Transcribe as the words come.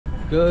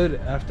Good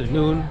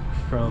afternoon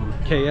from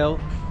KL.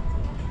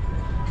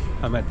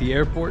 I'm at the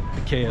airport, the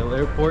KL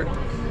airport,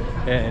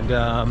 and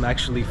I'm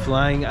actually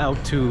flying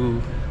out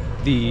to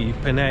the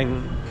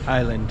Penang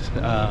island.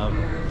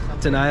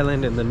 It's an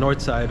island in the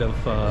north side of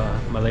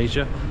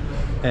Malaysia,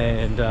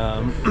 and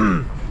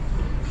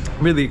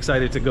really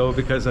excited to go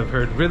because I've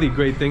heard really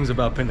great things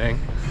about Penang.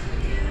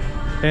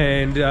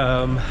 And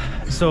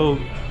so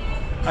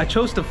I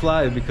chose to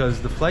fly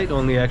because the flight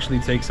only actually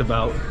takes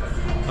about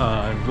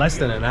less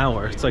than an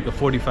hour. It's like a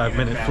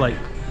 45-minute flight.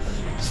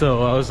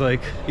 So I was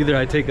like, either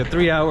I take a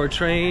 3-hour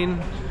train,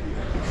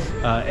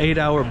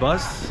 8-hour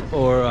bus,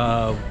 or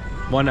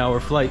 1-hour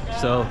flight.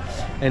 So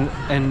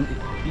and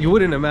you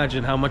wouldn't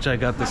imagine how much I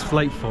got this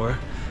flight for.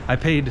 I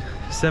paid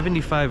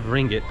 75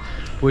 ringgit,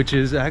 which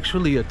is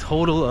actually a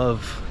total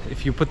of,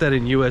 if you put that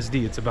in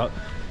USD, it's about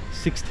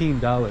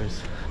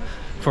 $16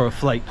 for a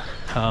flight,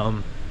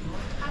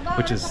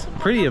 which is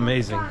pretty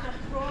amazing.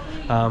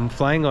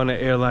 Flying on an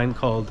airline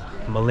called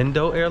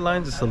Malindo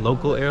Airlines. It's a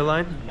local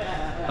airline,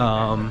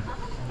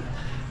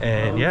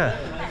 and yeah,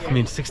 I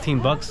mean, 16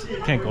 bucks,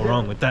 can't go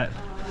wrong with that.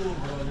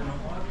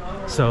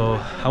 So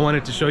I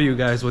wanted to show you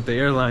guys what the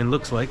airline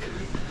looks like.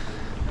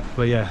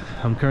 But yeah,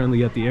 I'm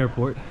currently at the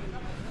airport,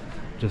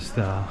 just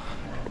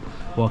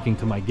walking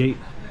to my gate.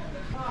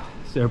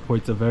 This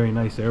airport's a very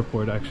nice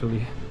airport,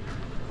 actually.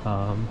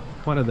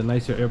 One of the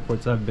nicer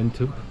airports I've been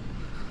to.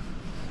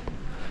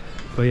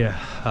 But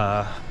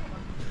yeah,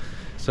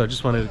 so I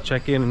just wanted to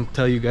check in and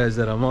tell you guys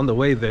that I'm on the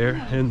way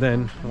there, and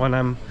then when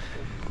I'm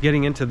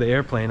getting into the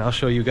airplane, I'll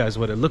show you guys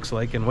what it looks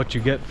like and what you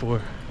get for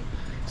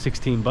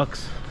 16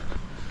 bucks.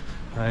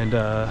 And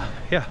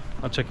yeah,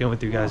 I'll check in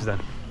with you guys then.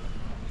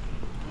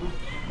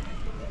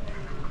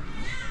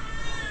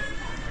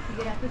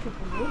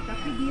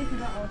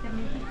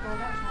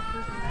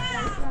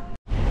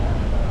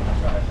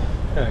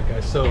 Alright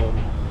guys, so I'm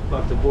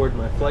about to board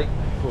my flight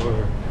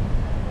for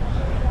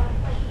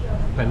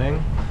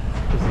Penang.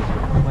 This is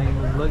what the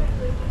plane looks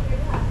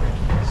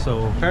like. So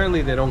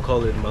apparently they don't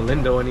call it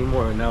Malindo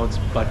anymore, and now it's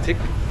Batik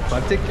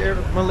Air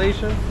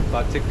Malaysia,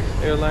 Batik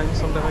Airlines,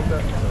 something like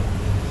that. So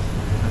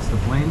that's the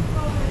plane,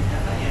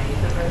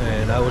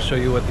 and I will show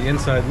you what the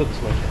inside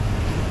looks like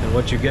and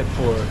what you get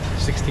for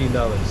 $16.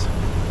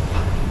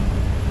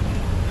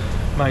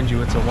 Mind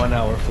you, it's a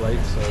 1-hour flight,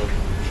 so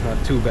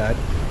not too bad.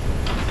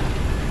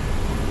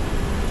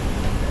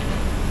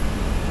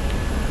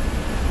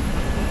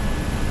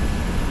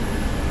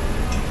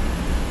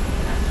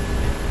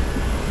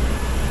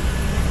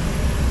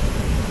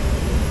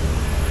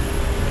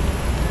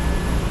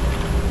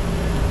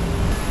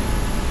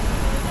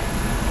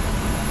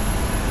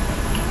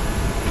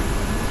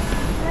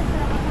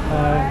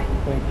 Hi,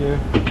 thank you.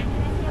 Can I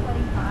see your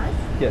boarding pass?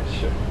 Yeah,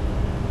 sure.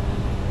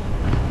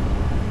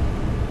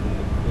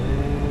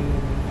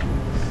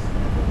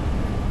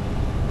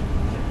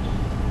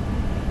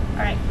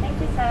 Alright, thank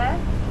you, sir.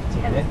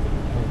 Okay, thank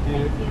you.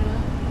 Thank you.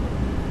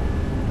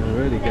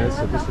 Alrighty guys,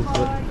 so this is what,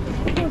 oh,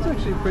 it's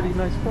actually a pretty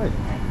nice flight.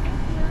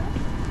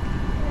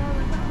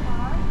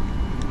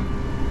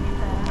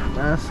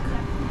 Mask.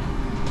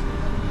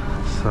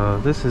 So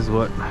this is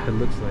what it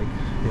looks like.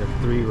 You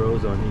have 3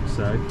 rows on each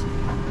side,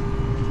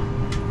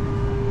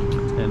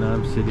 and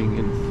I'm sitting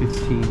in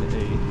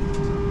 15A.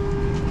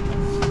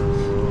 So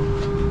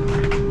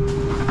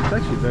it's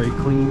actually very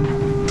clean.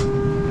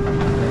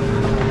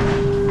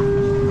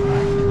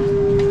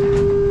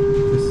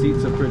 The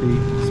seats are pretty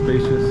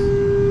spacious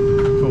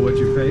for what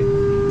you pay.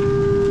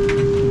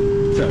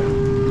 So,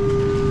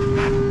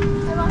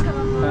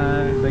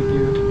 hi, thank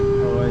you.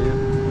 How are you?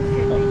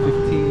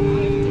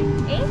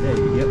 15A.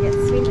 Yep. Yes,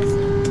 windows.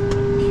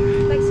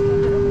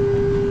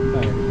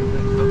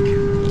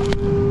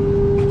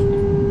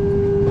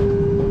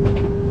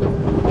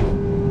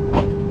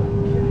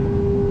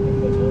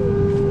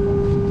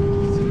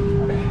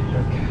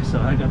 So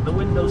I got the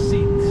window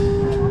seat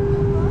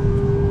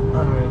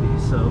already,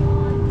 so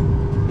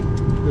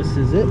this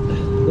is it,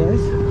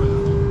 guys.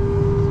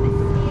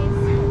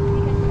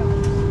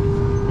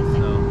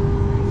 So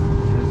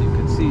as you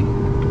can see,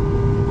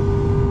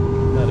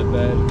 not a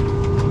bad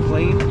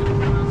plane.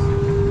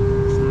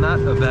 It's not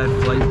a bad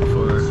flight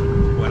for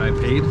what I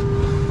paid.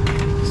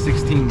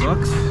 16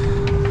 bucks.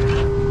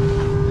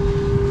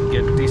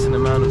 Get a decent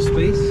amount of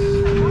space.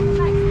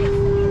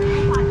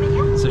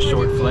 It's a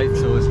short flight,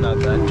 so it's not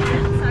that.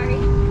 Sorry.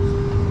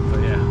 But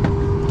yeah,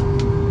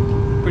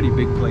 pretty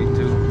big plane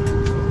too.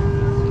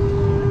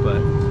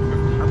 But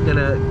I'm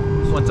gonna,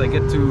 once I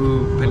get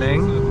to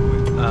Penang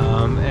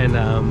and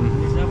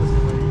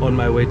on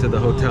my way to the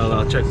hotel,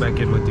 I'll check back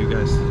in with you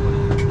guys.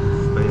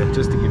 But yeah,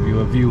 just to give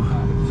you a view,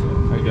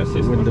 I got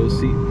the window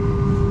seat.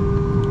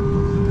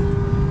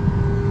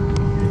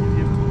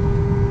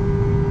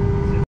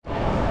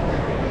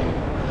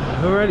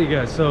 Alrighty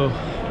guys, so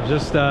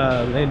just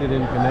landed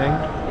in Penang.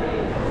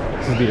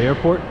 This is the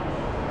airport.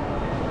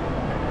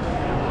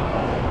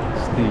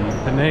 It's the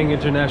Penang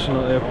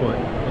International Airport.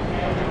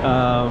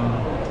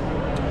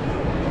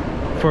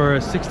 For a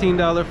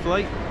 $16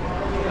 flight,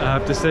 I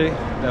have to say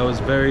that was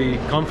very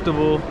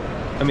comfortable.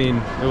 I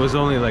mean, it was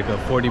only like a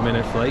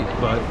 40-minute flight,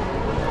 but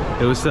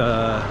it was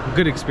a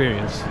good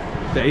experience.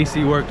 The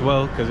AC worked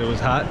well because it was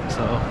hot,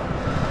 so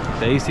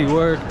the AC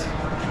worked.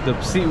 The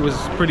seat was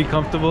pretty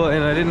comfortable,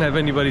 and I didn't have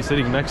anybody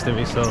sitting next to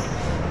me, so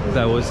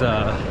that was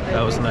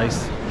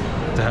nice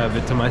to have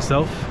it to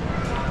myself.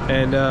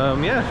 And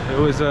yeah, it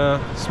was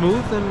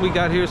smooth, and we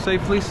got here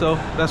safely, so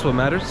that's what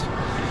matters.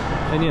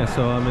 And yeah,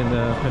 so I'm in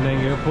the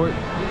Penang airport,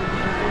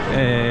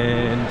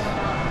 and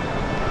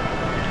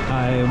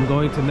I am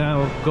going to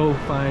now go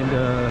find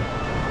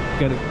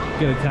get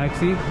a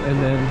taxi,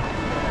 and then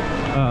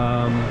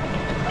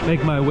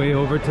make my way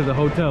over to the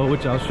hotel,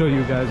 which I'll show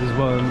you guys as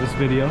well in this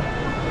video.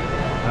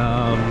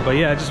 But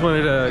yeah, I just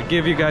wanted to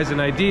give you guys an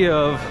idea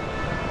of,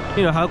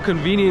 you know, how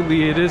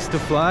conveniently it is to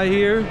fly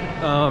here,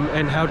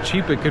 and how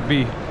cheap it could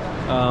be.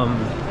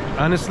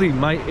 Honestly,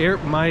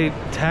 my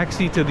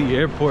taxi to the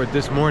airport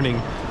this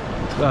morning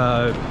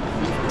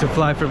to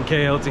fly from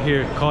KL to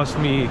here cost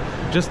me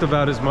just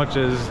about as much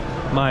as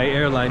my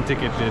airline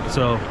ticket did,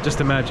 so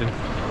just imagine.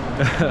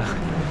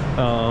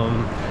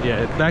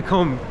 Yeah, back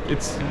home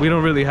we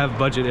don't really have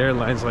budget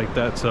airlines like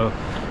that, so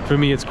for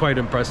me it's quite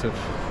impressive.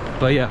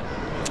 But yeah,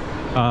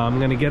 I'm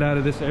gonna get out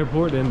of this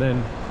airport, and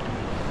then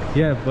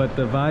yeah, but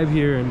the vibe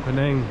here in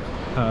Penang,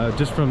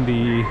 just from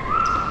the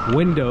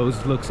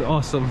windows, looks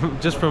awesome.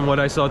 Just from what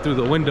I saw through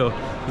the window,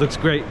 looks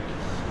great.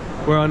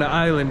 We're on an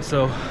island,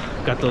 so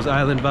got those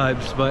island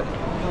vibes. But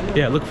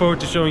yeah, look forward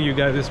to showing you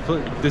guys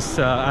this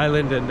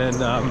island, and then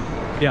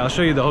yeah, I'll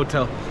show you the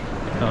hotel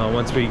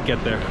once we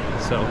get there,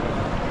 so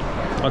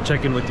I'll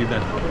check in with you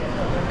then.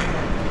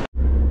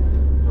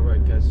 All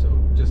right guys, so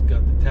just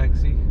got the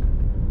taxi.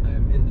 I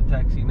am in the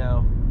taxi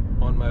now,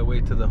 on my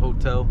way to the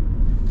hotel,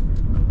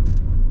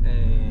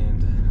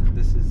 and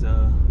this is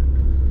a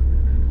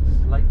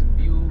slight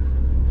view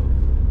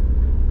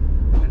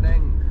of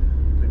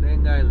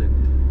Penang Island.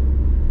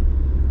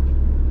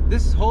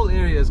 This whole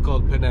area is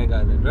called Penang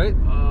Island, right?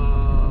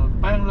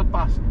 Penang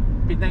Lepas,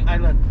 Penang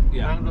Island.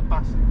 Yeah. Penang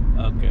Lepas.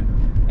 Okay.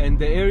 And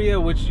the area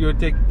which you're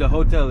taking, the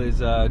hotel,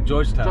 is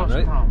Georgetown,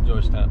 right?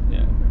 Georgetown,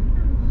 yeah.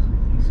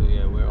 So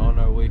yeah, we're on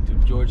our way to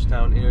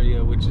Georgetown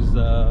area, which is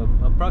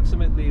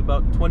approximately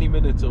about 20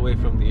 minutes away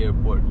from the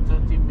airport.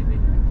 30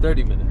 minutes.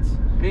 30 minutes.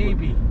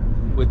 Maybe.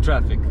 With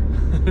traffic.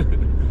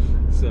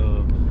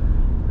 So,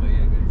 but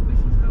yeah guys, this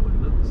is how it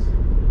looks.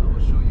 I will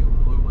show you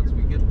more once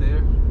we get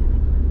there.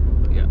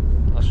 But yeah,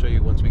 I'll show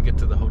you once we get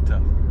to the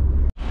hotel.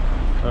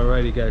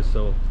 Alrighty guys,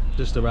 so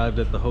just arrived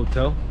at the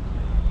hotel.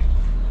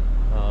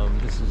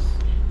 This is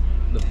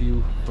the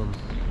view from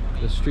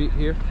the street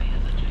here.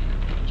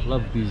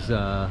 Love these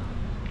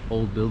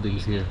old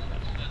buildings here.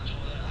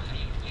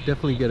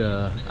 Definitely get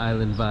a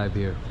island vibe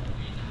here.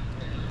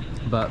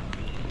 But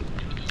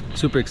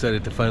super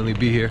excited to finally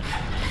be here.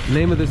 The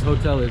name of this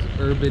hotel is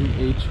Urban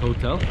H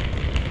Hotel,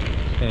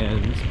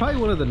 and it's probably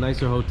one of the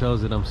nicer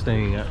hotels that I'm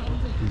staying at.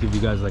 I'll give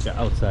you guys like an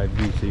outside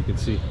view so you can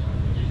see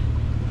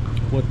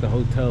what the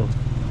hotel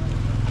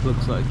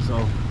looks like.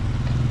 So,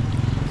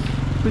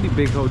 pretty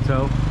big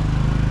hotel.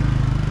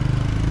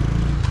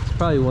 It's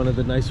probably one of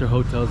the nicer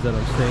hotels that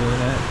I'm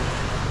staying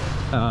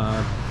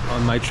at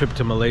on my trip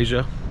to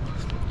Malaysia.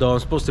 Though I'm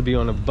supposed to be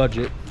on a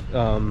budget,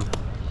 I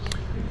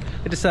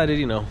decided,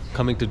 you know,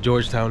 coming to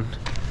Georgetown,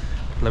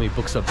 let me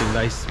book something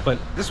nice. But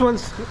this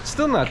one's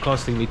still not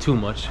costing me too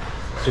much.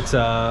 It's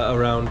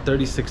around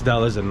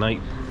 $36 a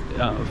night,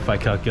 if I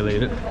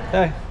calculate it.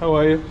 Hey, how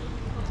are you?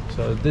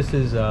 So this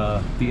is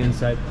the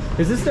inside.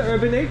 Is this the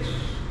Urban H?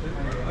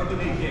 Urban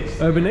H,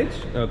 yes. Urban H?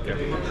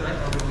 Okay.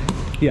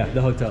 Yeah,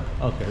 the hotel.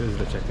 Okay, this is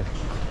the check-in.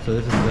 So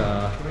this is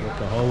what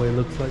the hallway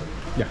looks like.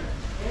 Yeah.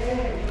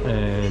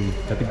 And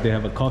I think they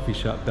have a coffee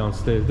shop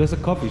downstairs. There's a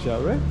coffee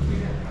shop, right?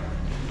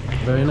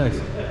 Very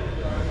nice.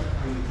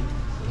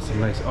 Some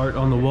nice art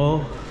on the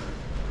wall.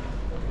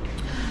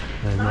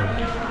 And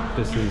then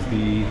this is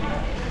the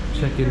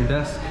check-in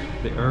desk,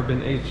 the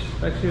Urban H.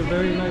 Actually a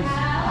very nice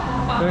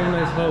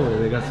hallway.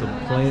 They got some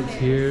plants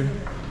here,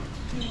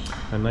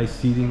 a nice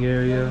seating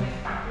area.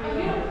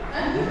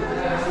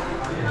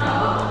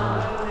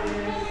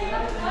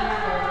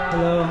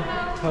 Hello,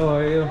 how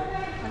are you?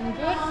 I'm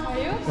good, how are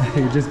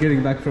you? You're just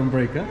getting back from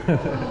break, huh?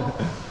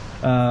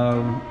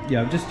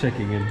 Yeah, I'm just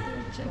checking in.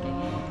 Checking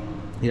in.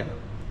 Yeah,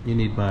 you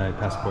need my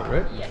passport,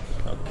 right? Yes.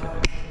 Okay.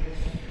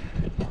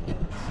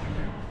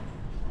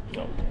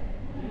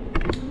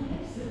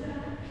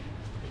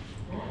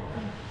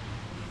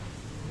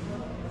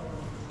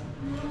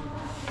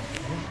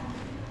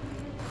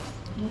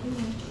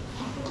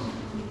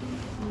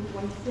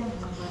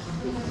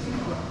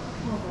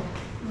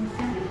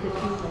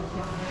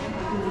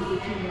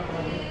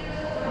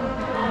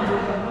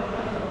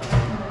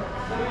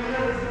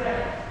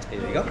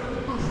 Here we go.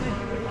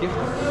 Thank you.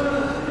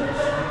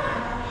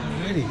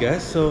 Alrighty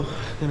guys, so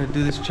I'm gonna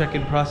do this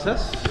check-in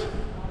process.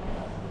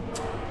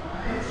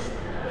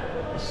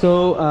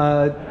 So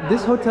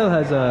this hotel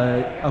has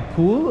a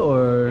pool,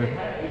 or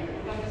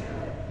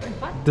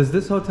does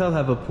this hotel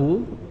have a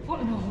pool?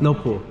 No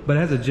pool, but it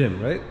has a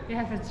gym, right? We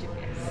have a gym,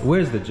 yes.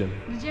 Where's the gym?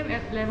 The gym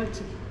at level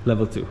 2.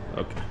 Level 2.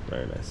 Okay,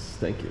 very nice.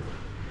 Thank you.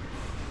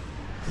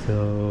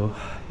 So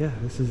yeah,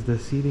 this is the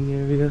seating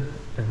area,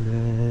 and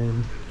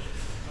then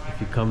if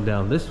you come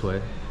down this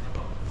way,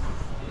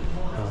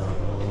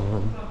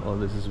 oh,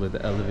 this is where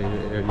the elevator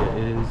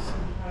area is.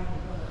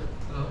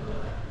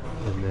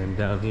 And then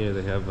down here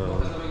they have a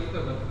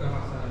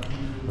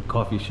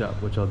coffee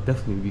shop, which I'll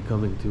definitely be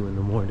coming to in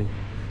the morning.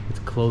 It's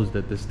closed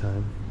at this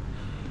time.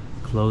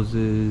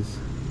 Closes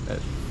at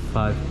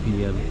 5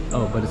 p.m.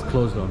 Oh, but it's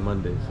closed on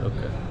Mondays.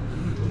 Okay,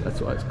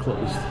 that's why it's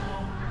closed.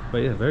 But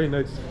yeah, very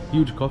nice,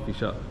 huge coffee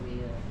shop.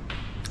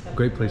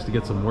 Great place to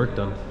get some work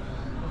done,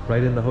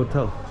 right in the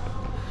hotel.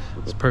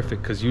 It's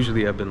perfect because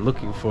usually I've been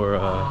looking for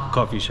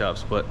coffee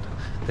shops, but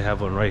they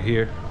have one right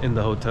here in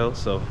the hotel.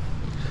 So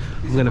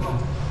I'm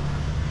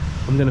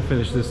gonna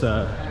finish this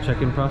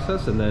check-in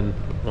process, and then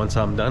once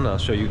I'm done, I'll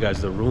show you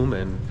guys the room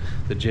and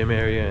the gym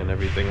area and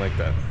everything like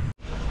that.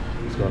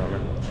 What's going on,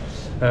 man?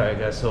 All right,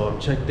 guys. So I'm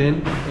checked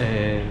in,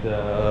 and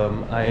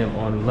I am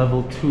on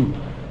level 2,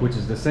 which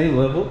is the same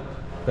level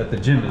that the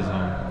gym is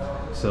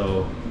on.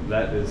 So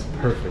that is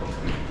perfect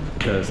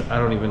because I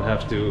don't even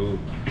have to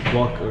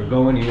walk or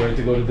go anywhere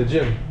to go to the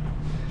gym.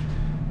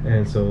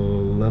 And so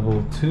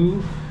level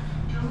 2,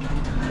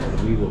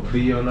 and we will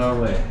be on our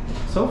way.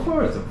 So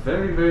far, it's a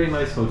very, very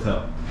nice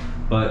hotel.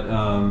 But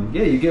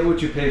yeah, you get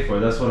what you pay for.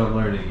 That's what I'm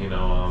learning. You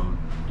know,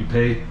 you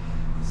pay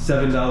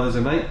 $7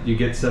 a night, you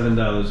get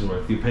 $7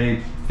 worth. You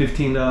pay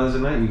 $15 a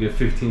night, you get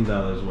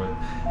 $15 worth.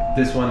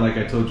 This one, like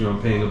I told you, I'm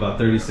paying about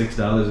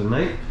 $36 a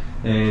night,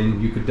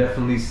 and you could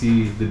definitely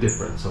see the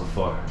difference so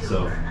far.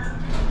 So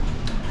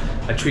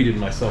I treated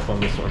myself on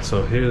this one.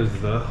 So here's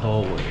the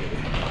hallway.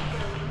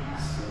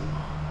 So,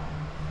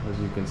 as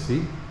you can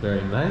see,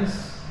 very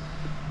nice.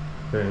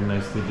 Very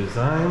nicely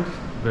designed,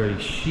 very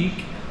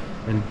chic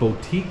and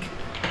boutique.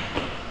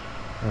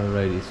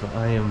 Alrighty, so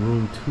I am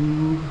room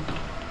 2.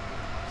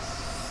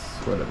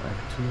 What am I?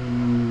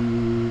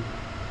 2.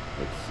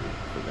 Let's see,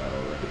 forgot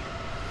already.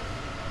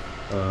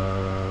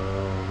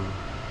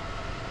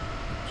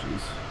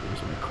 Jeez,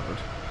 where's my card?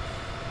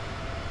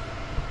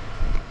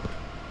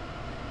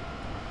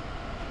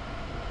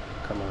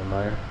 Come on,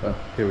 Meyer. Oh,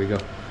 here we go.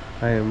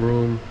 I am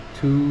room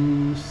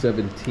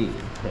 217.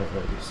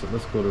 Alrighty, so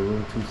let's go to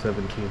room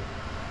 217.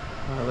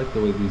 I like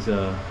the way these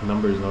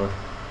numbers are.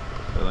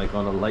 They're like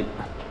on a light.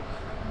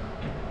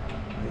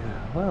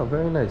 Yeah, wow,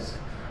 very nice.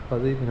 Oh,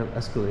 they even have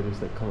escalators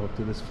that come up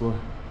to this floor.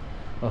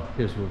 Oh,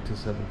 here's room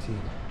 217.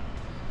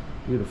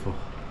 Beautiful.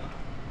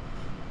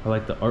 I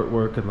like the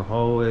artwork in the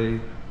hallway.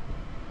 I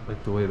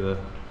like the way the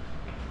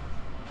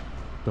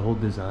whole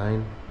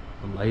design,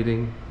 the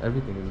lighting,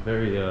 everything is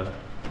very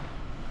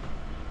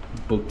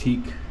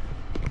boutique.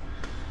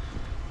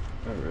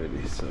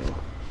 Alrighty, so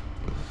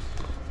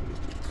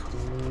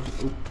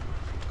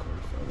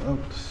card fell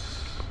out.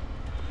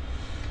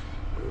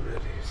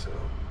 Alrighty, so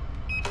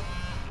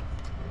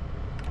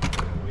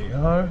there we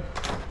are.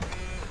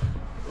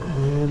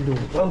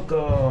 And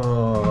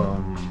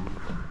welcome.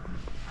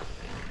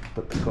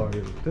 Put the car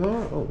in the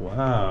door. Oh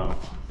wow.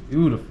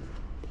 Beautiful.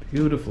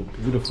 Beautiful,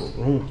 beautiful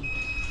room.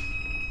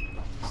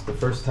 It's the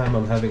first time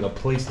I'm having a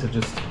place to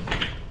just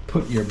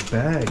put your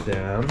bag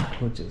down,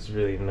 which is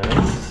really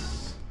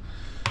nice.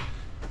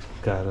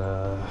 Got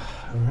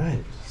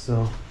alright,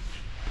 so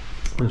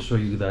I'm gonna show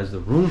you guys the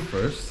room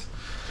first.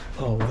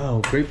 Oh wow,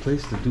 great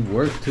place to do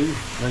work too.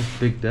 Nice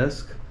big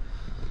desk.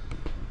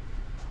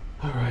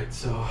 Alright,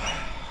 so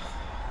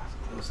let's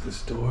close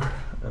this door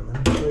and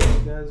let me show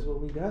you guys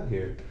what we got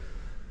here.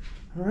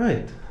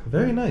 Alright,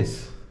 very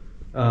nice.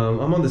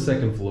 I'm on the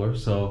second floor,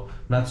 so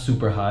not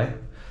super high.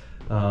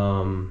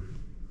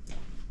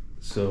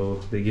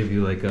 So they give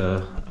you like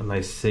a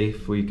nice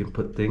safe where you can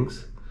put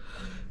things,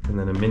 and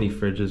then a mini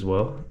fridge as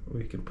well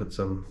where you can put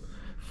some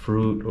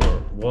fruit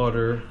or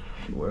water,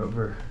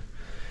 wherever.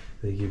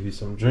 They give you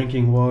some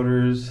drinking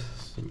waters,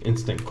 some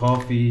instant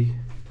coffee,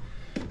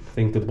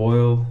 thing to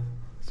boil,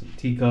 some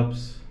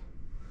teacups,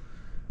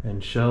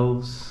 and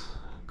shelves.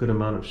 Good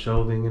amount of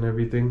shelving and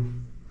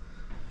everything.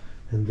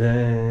 And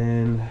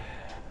then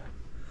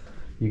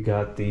you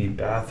got the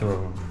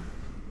bathroom.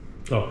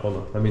 Oh, hold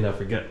on, let me not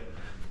forget.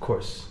 Of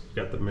course, you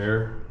got the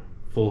mirror,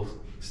 full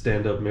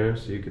stand-up mirror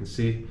so you can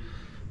see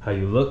how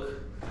you look.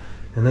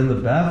 And then the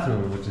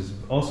bathroom, which is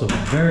also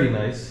very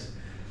nice.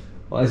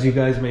 Well, as you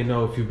guys may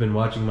know if you've been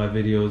watching my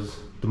videos,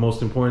 the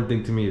most important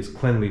thing to me is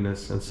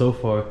cleanliness. And so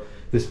far,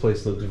 this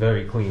place looks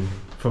very clean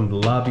from the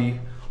lobby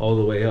all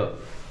the way up.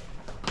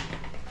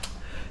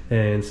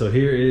 And so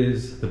here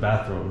is the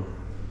bathroom.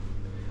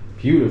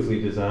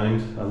 Beautifully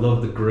designed. I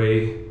love the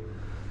gray.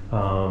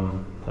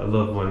 I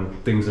love when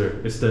things are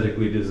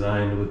aesthetically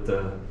designed with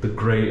the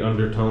gray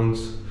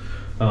undertones.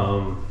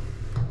 The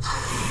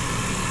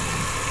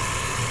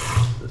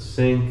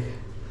sink,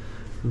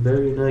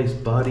 very nice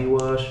body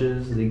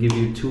washes. They give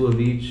you 2 of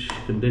each: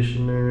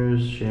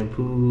 conditioners,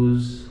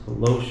 shampoos,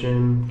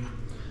 lotion,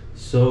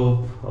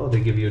 soap. Oh,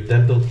 they give you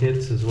dental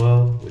kits as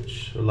well,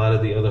 which a lot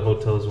of the other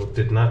hotels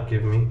did not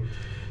give me.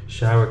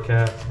 Shower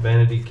cap,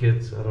 vanity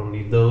kits. I don't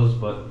need those,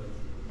 but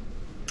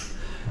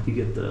you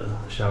get the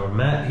shower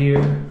mat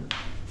here.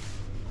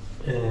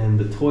 And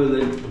the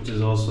toilet, which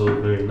is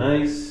also very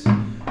nice,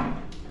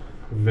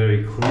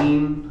 very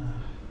clean.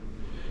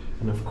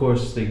 And of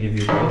course, they give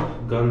you a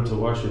gun to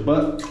wash your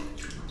butt.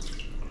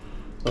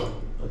 Oh,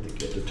 I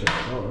think you have to turn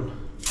it on.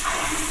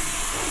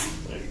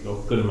 There you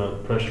go, good amount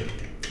of pressure.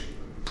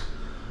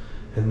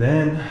 And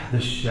then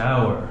the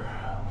shower.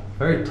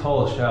 Very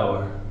tall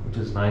shower, which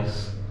is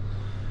nice.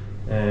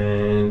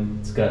 And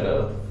it's got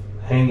a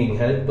hanging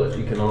head, but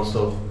you can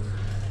also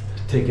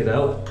take it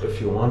out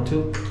if you want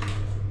to.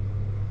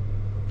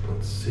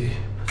 Let's see.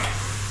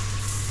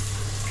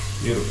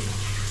 Beautiful.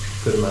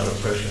 Good amount of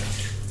pressure.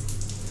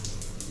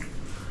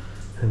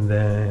 And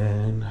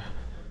then,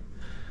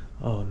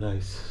 oh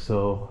nice.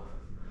 So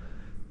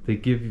they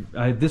give you,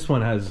 this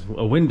one has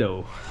a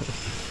window.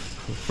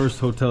 First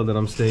hotel that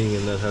I'm staying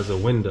in that has a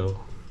window.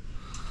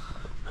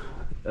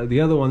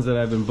 The other ones that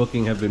I've been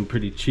booking have been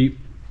pretty cheap.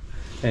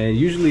 And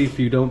usually if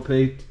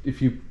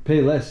you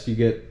pay less, you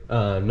get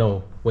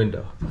no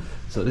window.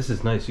 So this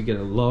is nice. You get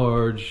a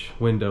large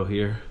window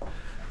here.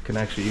 Can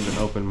actually even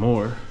open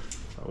more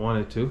if I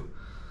wanted to.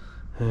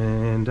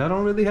 And I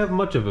don't really have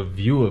much of a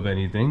view of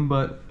anything,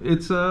 but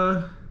it's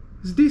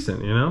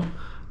decent, you know?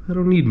 I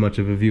don't need much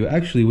of a view.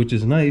 Actually, which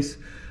is nice,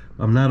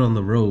 I'm not on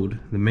the road,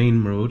 the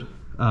main road.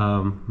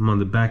 I'm on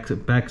the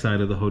back side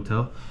of the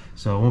hotel,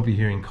 so I won't be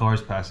hearing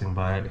cars passing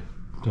by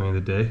during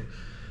the day.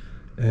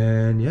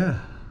 And yeah,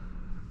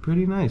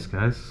 pretty nice,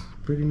 guys.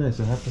 Pretty nice,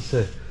 I have to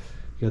say.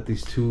 You got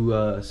these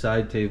two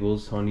side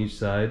tables on each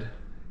side,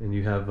 and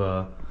you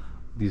have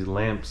these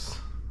lamps.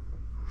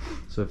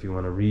 So if you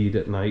want to read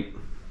at night,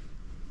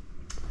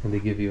 and they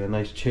give you a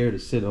nice chair to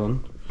sit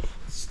on.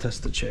 Let's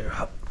test the chair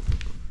out.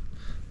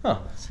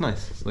 Oh, it's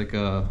nice. It's like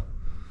a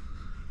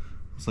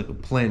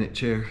planet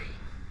chair.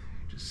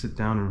 Just sit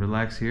down and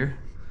relax here.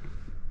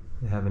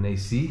 They have an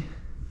AC,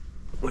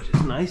 which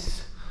is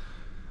nice.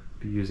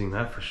 Be using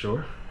that for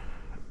sure.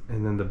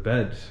 And then the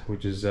bed,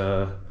 which is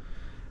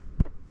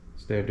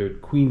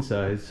standard queen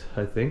size,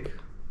 I think.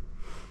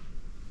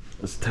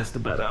 Let's test the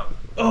bed out.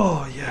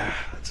 Oh yeah,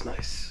 that's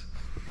nice.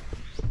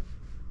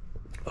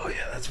 Oh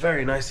yeah, that's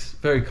very nice,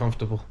 very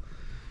comfortable.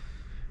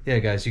 Yeah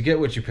guys, you get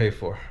what you pay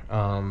for.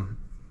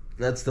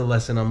 That's the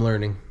lesson I'm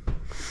learning.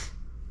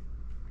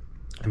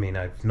 I mean,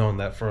 I've known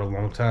that for a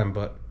long time,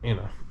 but you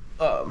know,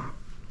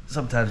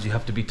 sometimes you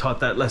have to be taught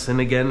that lesson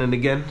again and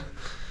again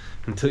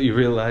until you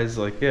realize,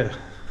 like, yeah,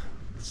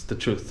 it's the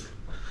truth.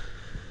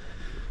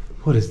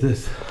 What is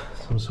this?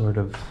 Some sort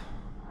of,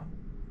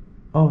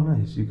 oh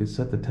nice, you could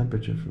set the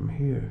temperature from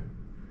here.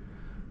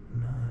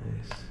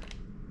 Nice.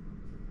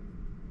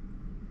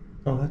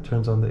 Oh, that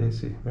turns on the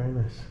AC. Very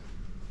nice.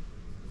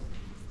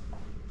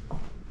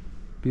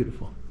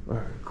 Beautiful. All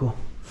right, cool.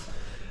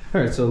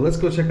 All right, so let's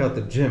go check out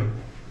the gym.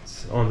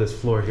 It's on this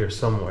floor here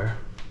somewhere.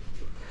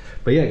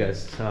 But yeah,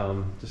 guys,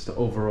 just the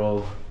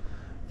overall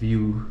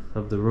view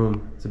of the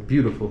room. It's a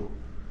beautiful,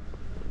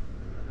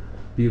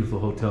 beautiful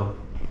hotel.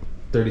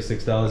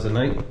 $36 a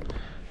night.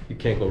 You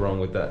can't go wrong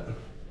with that.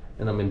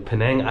 And I'm in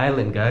Penang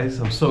Island, guys.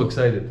 I'm so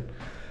excited.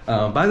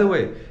 By the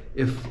way,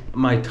 if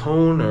my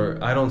tone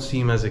or I don't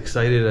seem as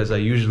excited as I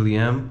usually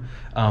am,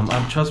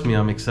 trust me,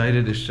 I'm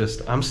excited. It's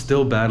just I'm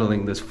still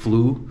battling this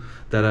flu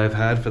that I've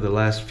had for the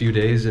last few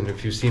days, and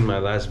if you've seen my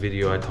last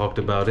video, I talked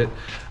about it.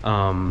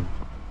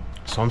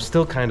 So I'm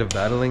still kind of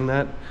battling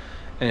that,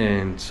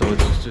 and so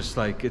it's just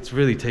like it's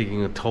really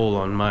taking a toll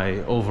on my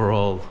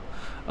overall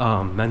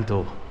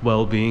mental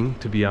well-being,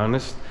 to be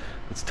honest.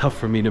 It's tough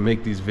for me to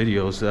make these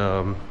videos.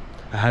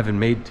 I haven't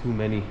made too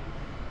many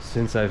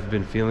since I've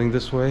been feeling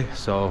this way,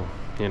 so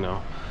you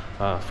know,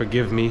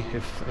 forgive me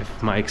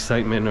if my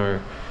excitement or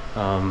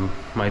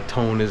my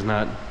tone is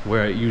not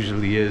where it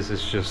usually is.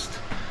 It's just,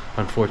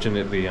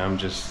 unfortunately, I'm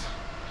just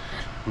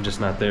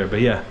not there.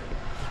 But yeah,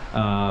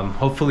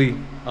 hopefully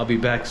I'll be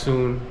back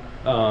soon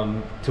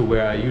to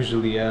where I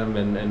usually am,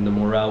 and the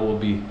morale will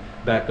be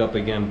back up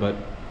again. But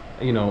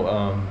you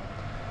know,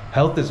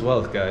 health is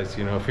wealth, guys.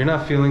 You know, if you're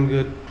not feeling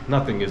good,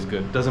 nothing is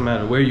good. Doesn't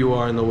matter where you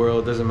are in the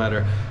world, doesn't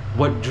matter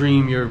what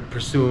dream you're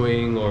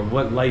pursuing or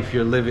what life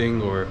you're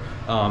living, or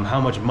how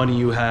much money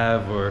you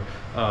have, or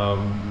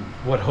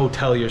what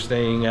hotel you're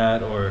staying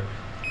at, or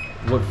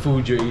what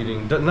food you're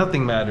eating.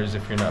 Nothing matters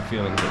if you're not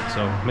feeling good.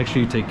 So make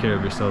sure you take care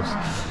of yourselves.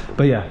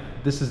 But yeah,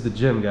 this is the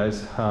gym,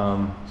 guys.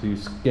 So you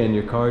scan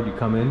your card, you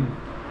come in.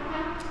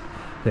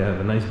 They have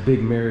a nice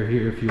big mirror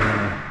here if you want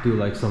to do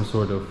like some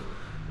sort of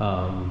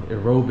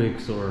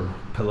aerobics or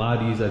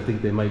Pilates. I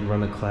think they might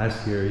run a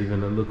class here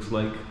even, it looks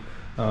like.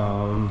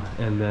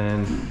 And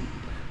then,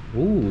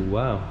 ooh,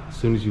 wow, as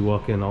soon as you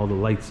walk in, all the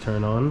lights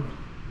turn on.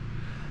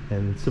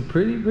 And it's a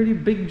pretty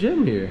big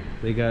gym here.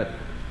 They got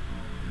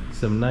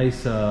some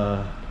nice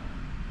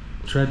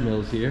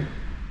treadmills here,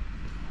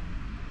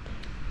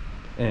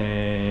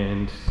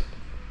 and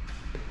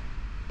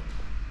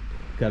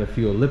got a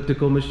few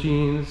elliptical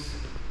machines,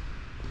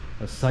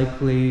 a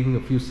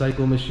few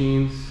cycle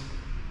machines.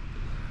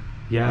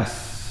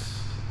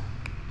 Yes,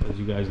 as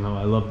you guys know,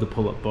 I love the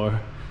pull-up bar,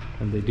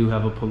 and they do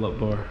have a pull-up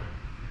bar.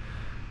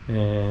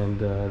 And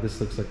this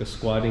looks like a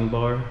squatting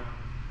bar.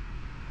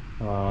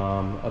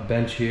 A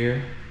bench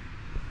here,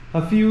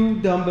 a few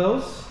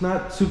dumbbells,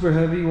 not super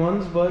heavy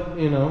ones, but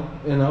you know,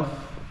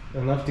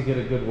 enough to get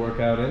a good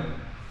workout in.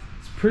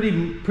 It's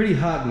pretty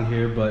hot in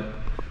here, but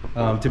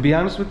to be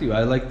honest with you,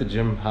 I like the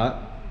gym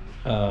hot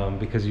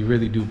because you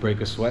really do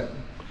break a sweat,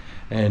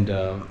 and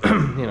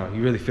you know,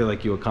 you really feel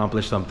like you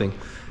accomplished something.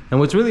 And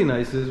what's really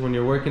nice is when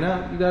you're working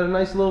out, you got a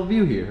nice little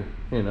view here,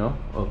 you know,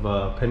 of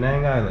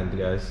Penang Island,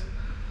 guys.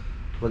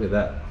 Look at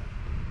that,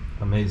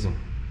 amazing.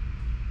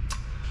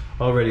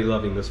 Already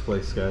loving this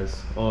place,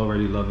 guys.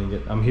 Already loving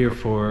it. I'm here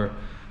for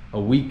a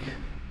week.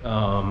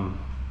 Gonna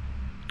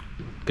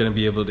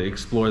be able to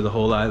explore the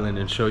whole island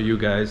and show you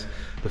guys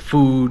the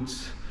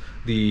foods,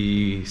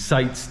 the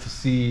sights to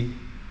see,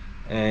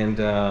 and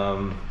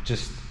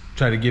just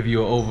try to give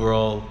you an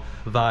overall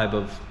vibe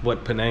of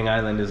what Penang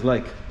Island is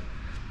like.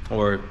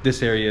 Or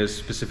this area is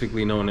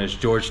specifically known as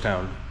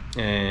Georgetown.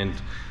 And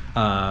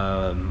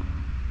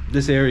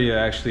this area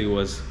actually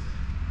was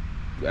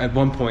at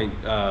one point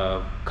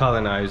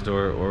colonized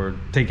or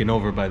taken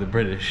over by the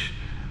British,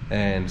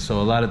 and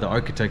so a lot of the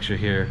architecture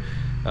here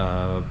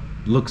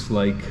looks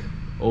like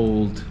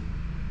old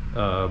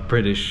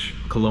British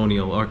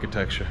colonial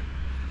architecture.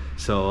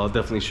 So I'll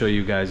definitely show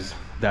you guys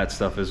that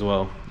stuff as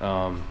well.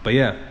 But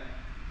yeah,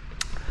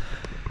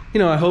 you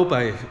know, I hope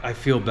I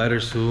feel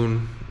better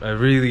soon. I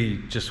really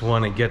just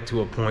want to get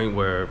to a point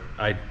where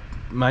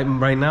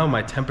right now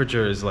my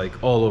temperature is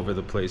like all over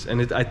the place,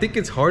 and I think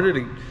it's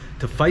harder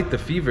to fight the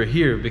fever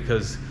here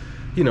because,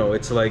 you know,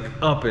 it's like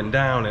up and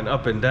down and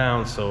up and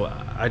down. So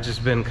I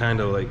just been kind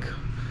of like,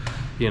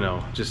 you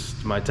know,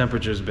 just my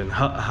temperature's been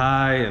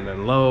high and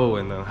then low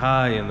and then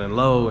high and then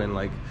low, and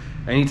like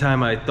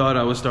anytime I thought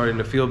I was starting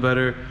to feel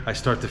better, I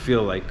start to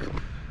feel like,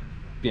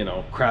 you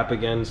know, crap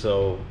again.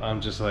 So I'm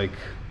just like,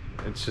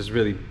 it's just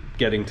really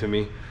getting to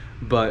me.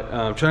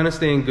 But trying to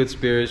stay in good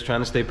spirits,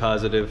 trying to stay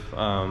positive.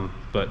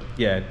 But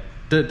yeah,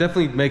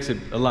 definitely makes it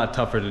a lot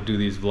tougher to do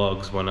these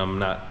vlogs when I'm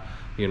not,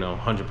 you know,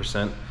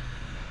 100%.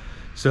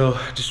 So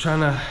just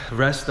trying to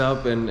rest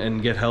up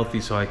and get healthy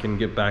so I can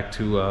get back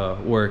to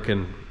work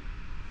and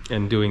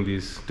doing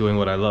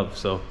what I love.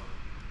 So,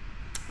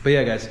 but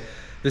yeah, guys,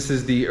 this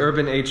is the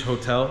Urban H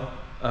Hotel.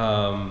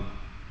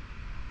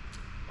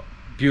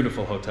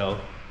 Beautiful hotel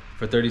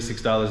for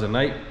 $36 a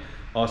night.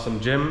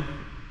 Awesome gym.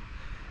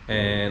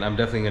 And I'm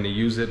definitely going to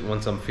use it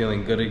once I'm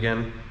feeling good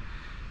again.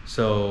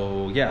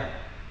 So yeah,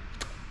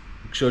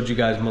 showed you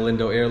guys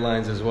Malindo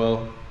Airlines as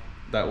well.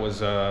 That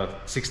was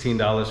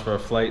 $16 for a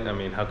flight. I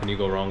mean, how can you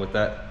go wrong with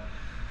that?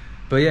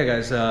 But yeah,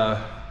 guys,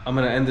 I'm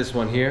going to end this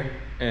one here.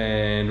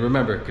 And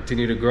remember,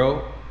 continue to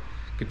grow,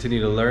 continue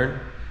to learn,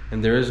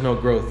 and there is no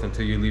growth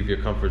until you leave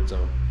your comfort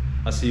zone.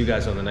 I'll see you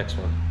guys on the next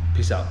one.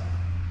 Peace out.